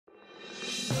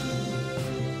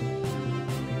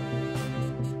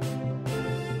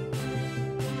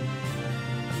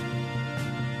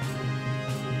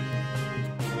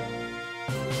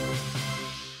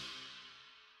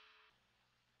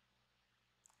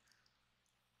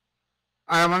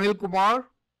I am Anil Kumar.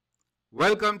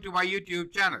 Welcome to my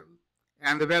YouTube channel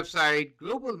and the website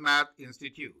Global Math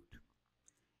Institute.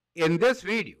 In this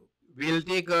video, we'll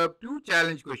take up two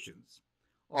challenge questions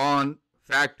on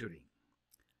factoring.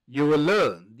 You will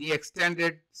learn the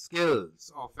extended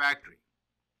skills of factoring.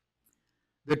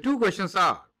 The two questions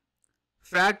are: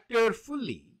 factor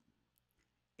fully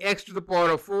x to the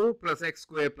power of 4 plus x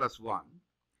squared plus 1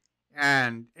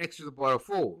 and x to the power of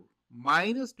 4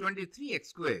 minus 23x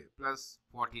squared plus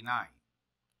 49.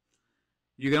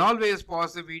 You can always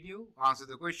pause the video, answer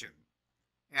the question,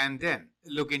 and then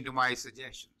look into my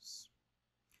suggestions.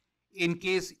 In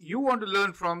case you want to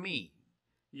learn from me,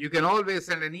 you can always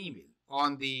send an email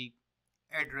on the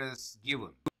address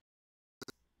given.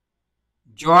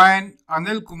 Join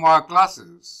Anil Kumar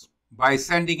classes by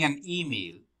sending an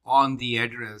email on the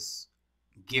address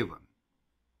given.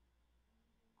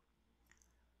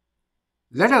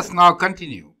 Let us now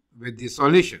continue with the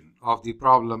solution of the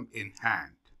problem in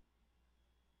hand.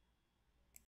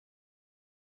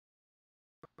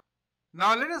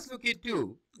 Now let us look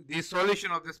into the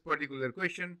solution of this particular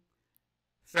question,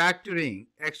 factoring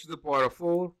x to the power of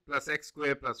 4 plus x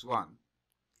squared plus 1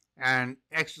 and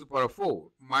x to the power of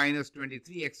 4 minus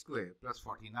 23x squared plus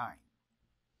 49.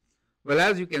 Well,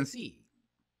 as you can see,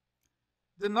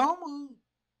 the normal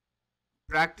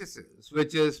practices,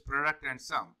 which is product and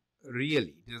sum,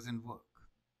 really doesn't work.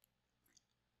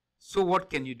 So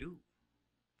what can you do?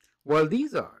 Well,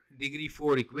 these are degree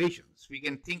 4 equations. We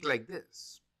can think like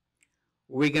this.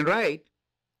 We can write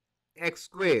x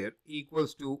squared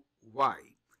equals to y.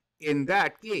 In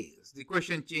that case, the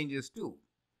question changes to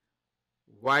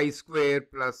y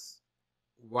squared plus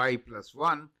y plus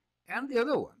 1, and the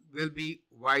other one will be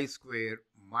y squared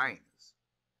minus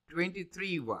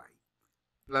 23y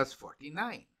plus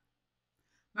 49.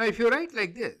 Now, if you write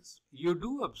like this, you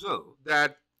do observe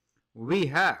that we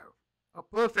have a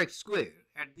perfect square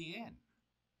at the end.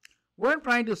 What I'm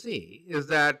trying to say is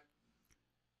that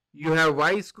you have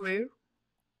y squared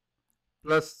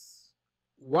plus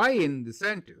y in the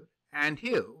center, and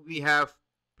here we have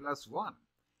plus 1.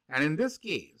 And in this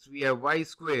case, we have y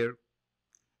squared,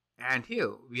 and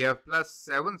here we have plus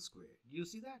 7 squared. You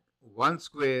see that? 1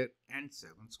 squared and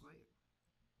 7 squared.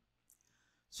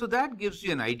 So that gives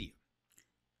you an idea.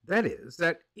 That is,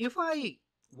 that if I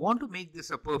want to make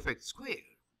this a perfect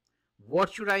square,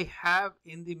 what should I have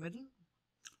in the middle?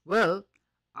 Well,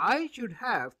 I should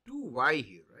have 2y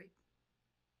here, right?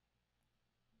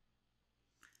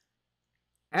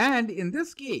 And in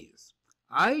this case,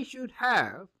 I should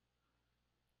have,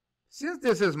 since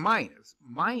this is minus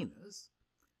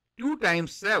 2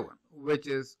 times 7, which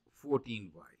is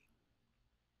 14y.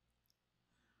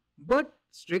 But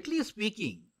strictly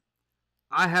speaking,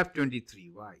 I have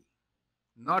 23y,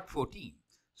 not 14.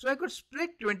 So I could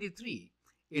split 23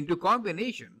 into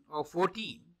combination of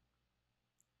 14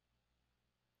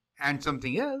 and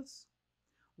something else.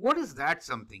 What is that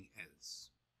something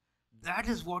else? That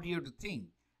is what you have to think.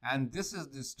 And this is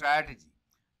the strategy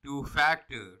to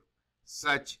factor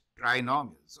such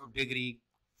trinomials of degree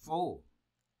 4.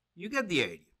 You get the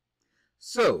idea.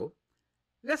 So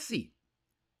let's see.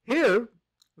 Here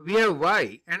we have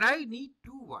y and I need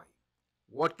 2y.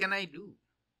 What can I do?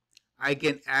 I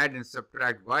can add and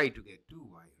subtract y to get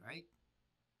 2y, right?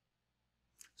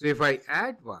 So if I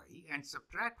add y and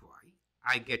subtract y,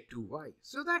 I get 2y.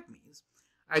 So that means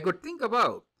I could think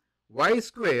about y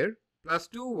squared plus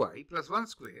 2y plus 1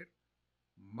 squared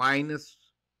minus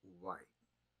y.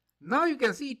 Now you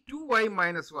can see 2y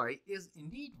minus y is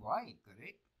indeed y,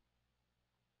 correct?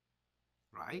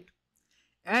 Right?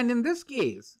 And in this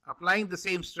case, applying the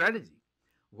same strategy,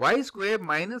 y squared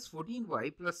minus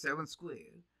 14y plus 7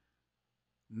 squared,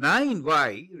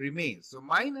 9y remains. So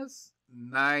minus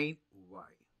 9y.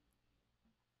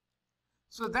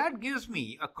 So that gives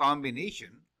me a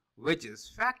combination which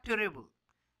is factorable.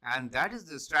 And that is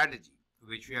the strategy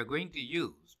which we are going to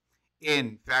use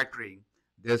in factoring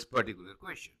this particular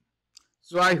question.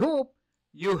 So I hope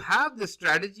you have the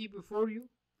strategy before you.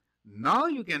 Now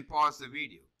you can pause the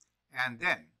video and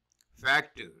then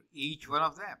factor each one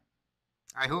of them.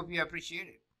 I hope you appreciate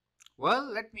it. Well,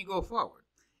 let me go forward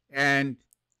and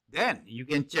then you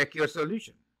can check your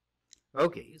solution.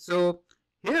 Okay, so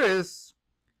here is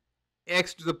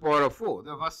x to the power of 4,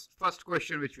 the first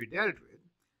question which we dealt with.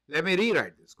 Let me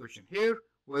rewrite this question here.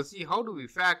 We'll see how do we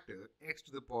factor x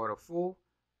to the power of 4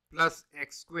 plus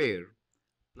x squared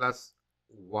plus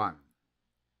 1.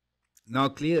 Now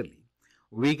clearly,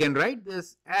 we can write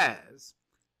this as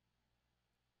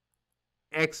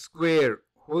x squared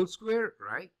whole square,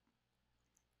 right?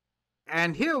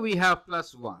 And here we have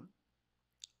plus 1,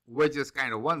 which is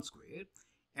kind of 1 squared.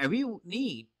 And we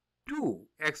need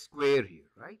 2x square here,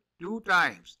 right? 2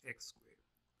 times x square.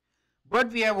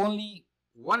 But we have only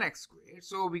 1x squared,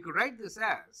 so we could write this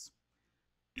as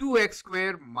 2x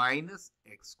squared minus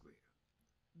x squared.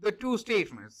 The two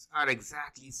statements are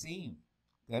exactly same,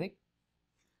 correct?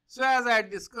 So as I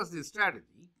had discussed this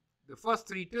strategy, the first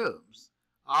three terms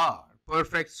are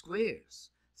perfect squares.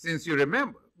 Since you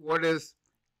remember, what is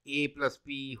a plus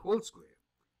b whole square?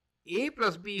 A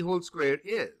plus b whole square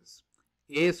is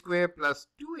a square plus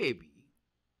 2ab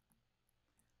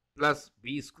plus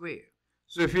b square.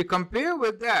 So if you compare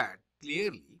with that,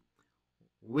 clearly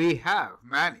we have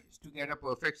managed to get a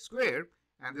perfect square,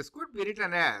 and this could be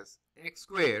written as x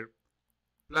squared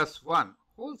plus 1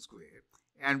 whole square,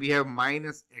 and we have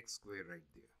minus x squared right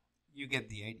there. You get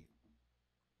the idea.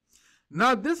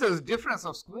 Now this is difference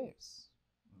of squares,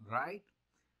 right?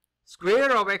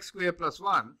 Square of x squared plus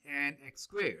 1 and x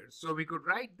squared. So we could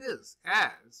write this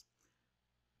as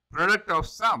product of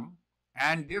sum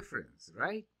and difference,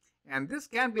 right? And this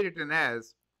can be written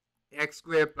as x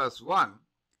squared plus 1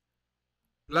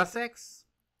 plus x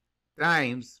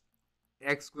times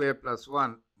x squared plus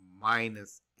 1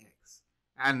 minus x.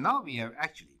 And now we have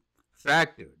actually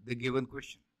factored the given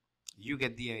question. You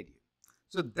get the idea.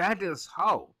 So that is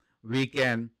how we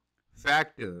can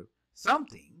factor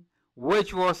something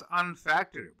which was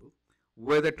unfactorable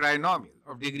with a trinomial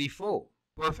of degree 4.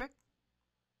 Perfect?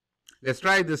 Let's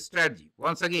try this strategy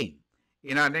once again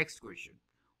in our next question,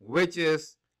 which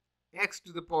is x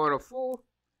to the power of 4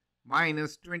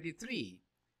 minus 23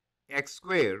 x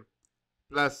squared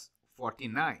plus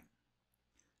 49.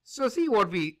 So see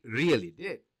what we really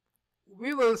did.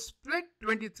 We will split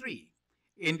 23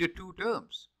 into two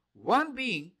terms, one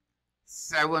being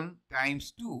 7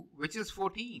 times 2, which is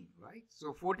 14, right?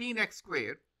 So 14x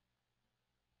squared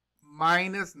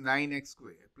minus 9x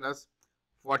squared plus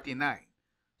 49.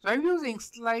 So I'm using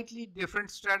slightly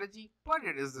different strategy, but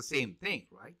it is the same thing,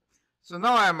 right? So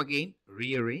now I am again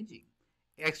rearranging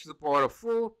x to the power of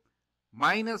 4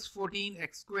 minus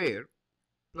 14x squared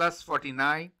plus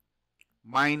 49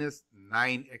 minus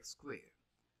 9x squared.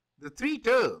 The three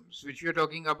terms which we are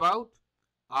talking about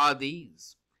are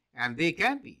these, and they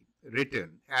can be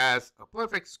written as a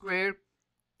perfect square,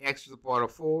 x to the power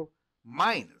of 4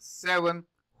 minus 7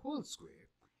 whole square,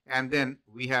 and then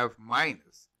we have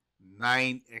minus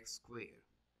 9x squared.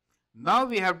 Now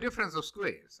we have difference of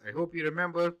squares. I hope you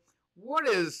remember what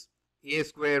is a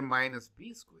square minus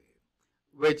b square,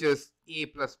 which is a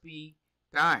plus b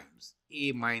times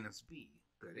a minus b,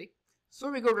 correct?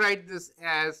 So we could write this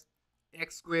as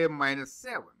x squared minus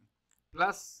 7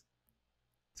 plus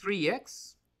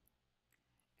 3x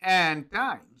and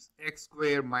times x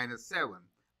squared minus 7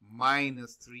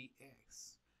 minus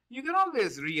 3x. You can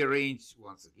always rearrange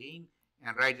once again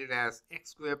and write it as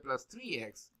x squared plus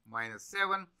 3x minus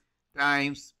 7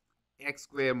 times x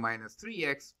squared minus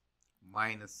 3x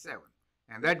minus 7.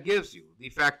 And that gives you the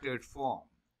factored form.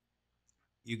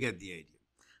 You get the idea.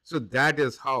 So that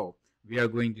is how we are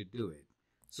going to do it.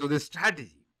 So the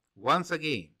strategy, once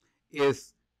again,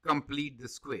 is complete the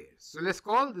squares. So let's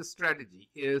call this strategy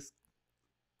is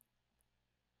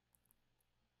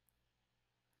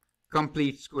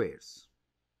complete squares.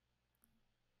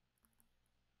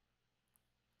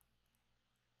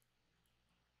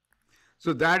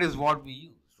 So that is what we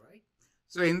use, right?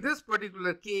 So in this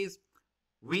particular case,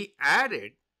 we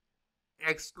added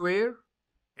x squared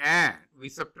and we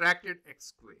subtracted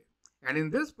x squared. And in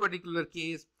this particular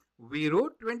case, we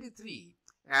wrote 23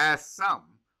 as sum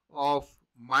of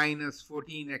minus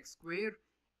 14x squared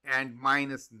and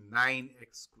minus 9x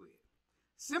squared.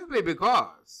 Simply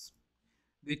because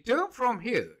the term from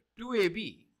here,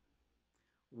 2ab,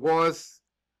 was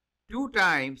 2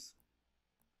 times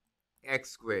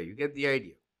x squared. You get the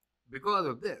idea. Because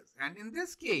of this. And in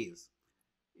this case,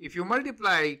 if you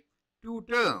multiply two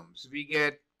terms, we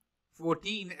get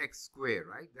 14x squared,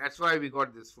 right? That's why we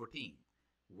got this 14.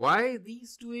 Why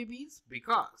these two ab's?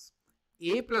 Because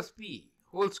a plus b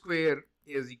whole square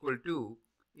is equal to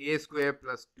a square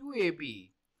plus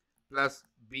 2ab plus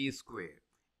b squared.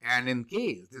 And in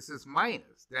case this is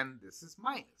minus, then this is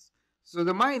minus. So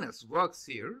the minus works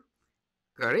here,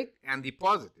 correct? And the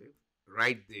positive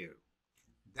right there.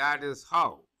 That is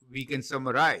how we can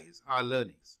summarize our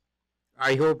learnings.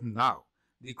 I hope now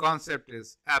the concept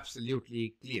is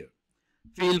absolutely clear.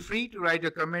 Feel free to write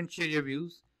a comment, share your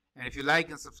views, and if you like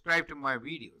and subscribe to my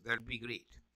videos, that would be great.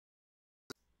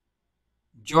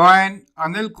 Join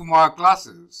Anil Kumar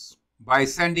classes by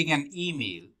sending an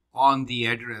email on the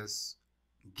address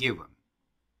given.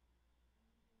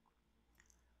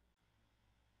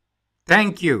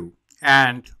 Thank you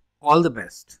and all the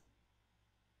best.